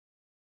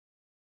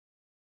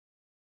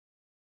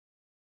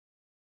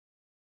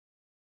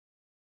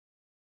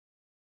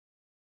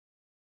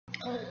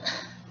but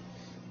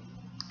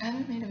I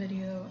haven't made a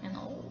video in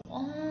a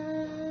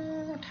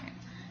long time,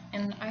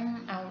 and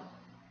I'm out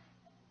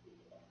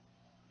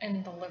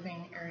in the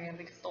living area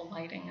because the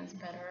lighting is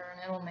better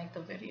and it'll make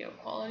the video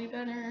quality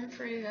better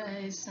for you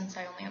guys since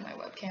I only have my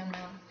webcam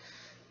now.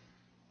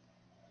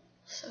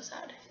 So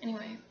sad.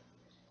 Anyway,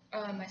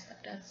 my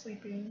stepdad's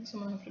sleeping, so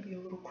I'm gonna have to be a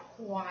little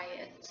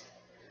quiet.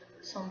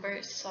 So I'm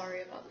very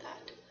sorry about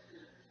that.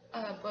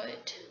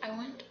 But I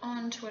went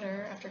on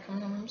Twitter after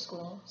coming home from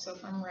school, so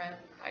if I'm red,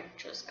 I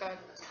just got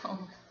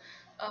home.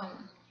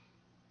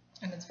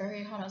 And it's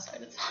very hot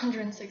outside, it's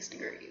 106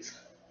 degrees.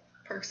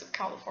 Perks of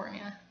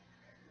California.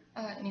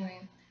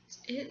 Anyway,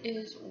 it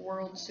is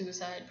World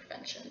Suicide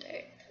Prevention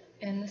Day,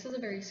 and this is a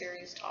very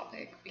serious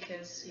topic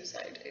because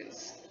suicide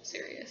is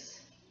serious.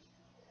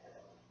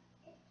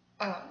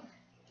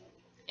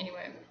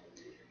 Anyway,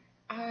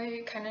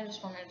 I kind of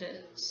just wanted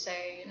to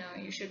say,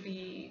 you should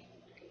be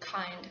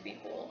kind to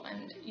people,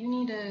 and you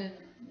need to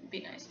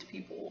be nice to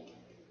people,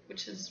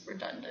 which is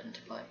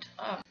redundant, but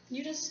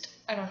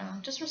I don't know,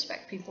 just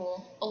respect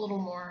people a little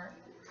more,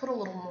 put a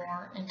little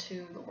more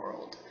into the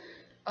world.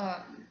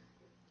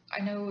 I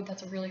know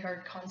that's a really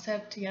hard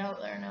concept to get out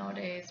there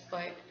nowadays,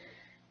 but,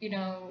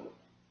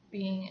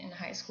 being in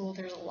high school,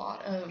 there's a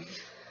lot of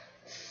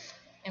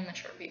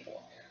immature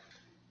people.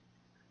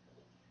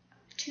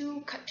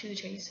 To cut to the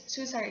chase,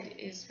 suicide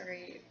is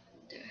very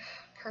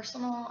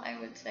personal, I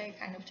would say,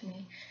 kind of to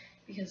me,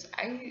 because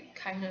I'm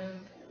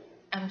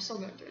still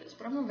going through this,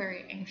 but I'm a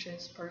very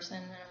anxious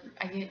person, and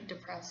I get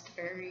depressed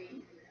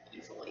very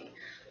easily,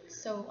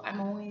 so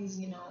I'm always,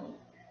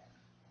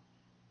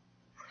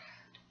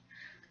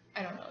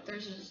 I don't know,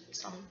 there's just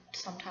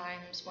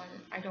sometimes when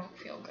I don't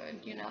feel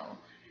good,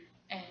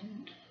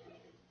 and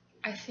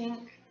I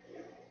think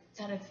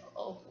that if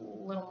a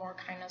little more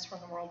kindness from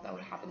the world, that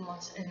would happen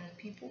less in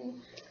people,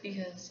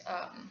 because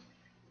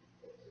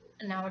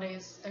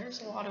nowadays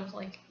there's a lot of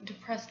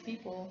depressed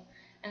people,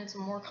 and it's a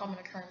more common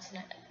occurrence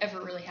than it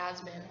ever really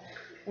has been,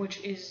 which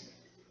is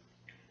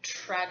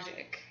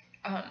tragic.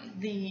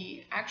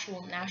 The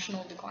actual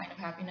national decline of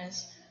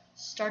happiness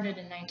started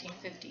in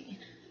 1950,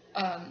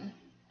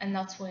 and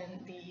that's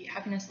when the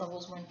happiness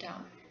levels went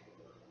down.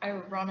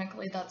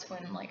 Ironically, that's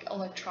when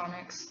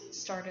electronics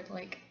started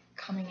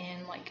coming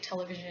in, like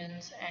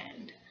televisions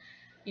and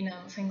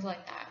things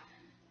like that.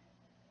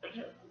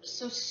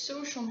 So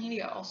social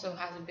media also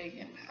has a big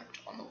impact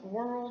on the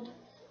world.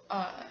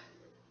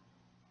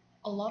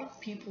 A lot of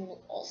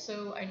people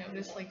also, I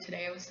noticed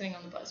today I was sitting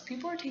on the bus,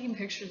 people are taking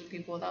pictures of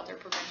people without their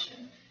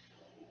permission.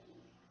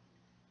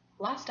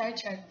 Last I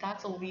checked,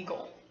 that's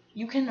illegal.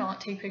 You cannot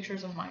take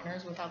pictures of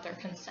minors without their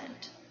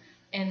consent.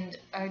 And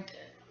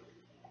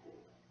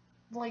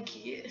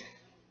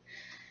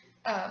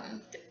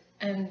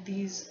and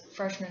these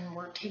freshmen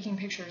were taking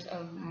pictures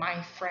of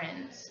my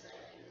friends,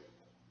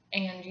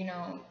 and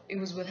it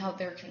was without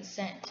their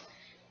consent,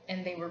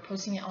 and they were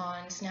posting it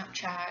on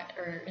Snapchat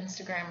or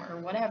Instagram or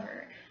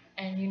whatever,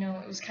 and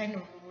it was kind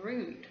of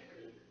rude.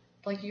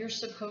 You're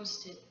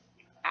supposed to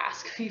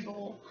ask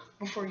people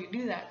before you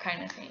do that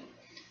kind of thing,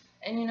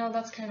 and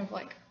that's kind of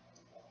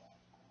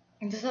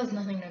this has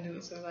nothing to do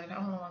with suicide. I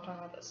don't know why I'm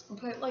talking about this,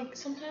 but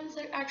sometimes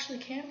it actually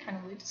can kind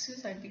of lead to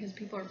suicide because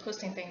people are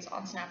posting things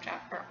on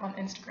Snapchat or on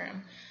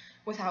Instagram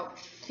without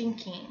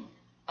thinking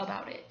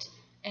about it.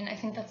 And I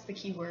think that's the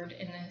key word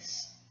in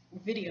this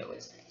video,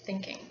 is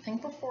thinking.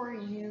 Think before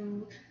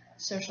you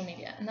social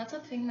media. And that's a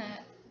thing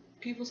that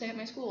people say at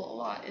my school a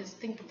lot, is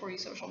think before you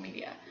social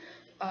media,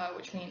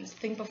 which means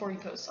think before you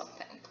post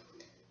something.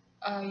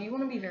 You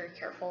want to be very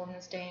careful in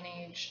this day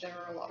and age. There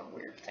are a lot of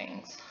weird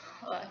things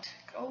that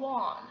go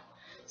on.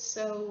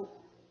 So,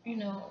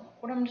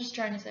 what I'm just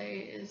trying to say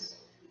is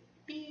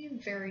be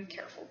very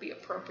careful, be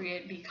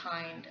appropriate, be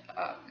kind,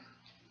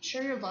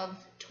 share your love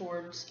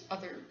towards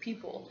other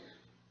people.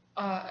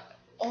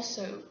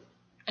 Also,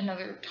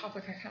 another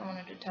topic I kind of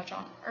wanted to touch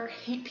on are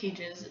hate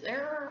pages.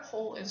 There are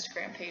whole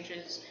Instagram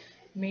pages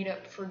made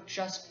up for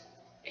just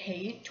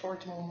hate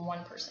towards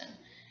one person.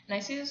 And I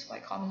see this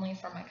quite commonly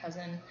from my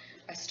cousin.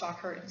 I stalk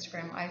her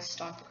Instagram. I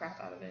stalk the crap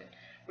out of it,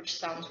 which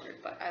sounds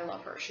weird, but I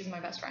love her. She's my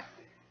best friend.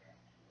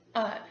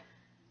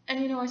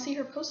 And I see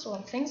her post a lot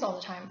of things all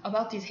the time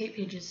about these hate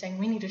pages saying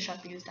we need to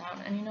shut these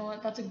down. And you know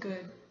what? That's a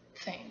good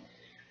thing.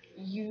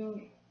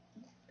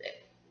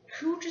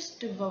 Who just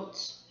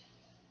devotes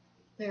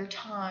their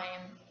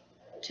time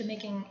to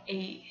making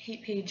a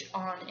hate page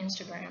on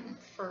Instagram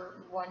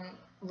for one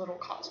little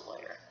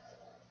cosplayer?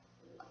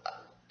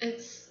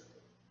 It's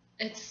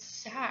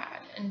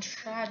sad and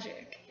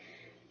tragic,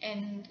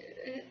 and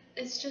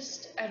it's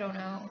just, I don't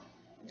know,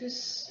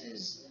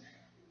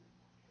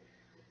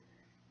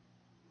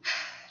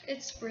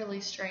 it's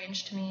really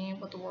strange to me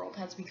what the world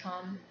has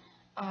become.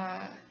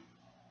 I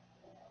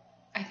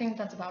think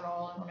that's about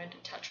all I wanted to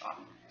touch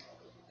on.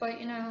 But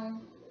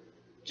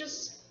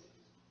just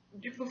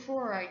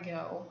before I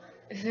go,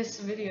 this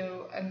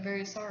video, I'm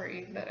very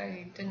sorry that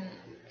I didn't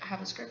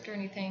have a script or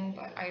anything,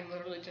 but I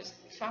literally just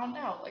found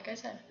out, like I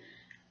said,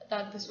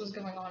 that this was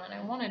going on and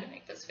I wanted to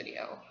make this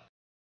video.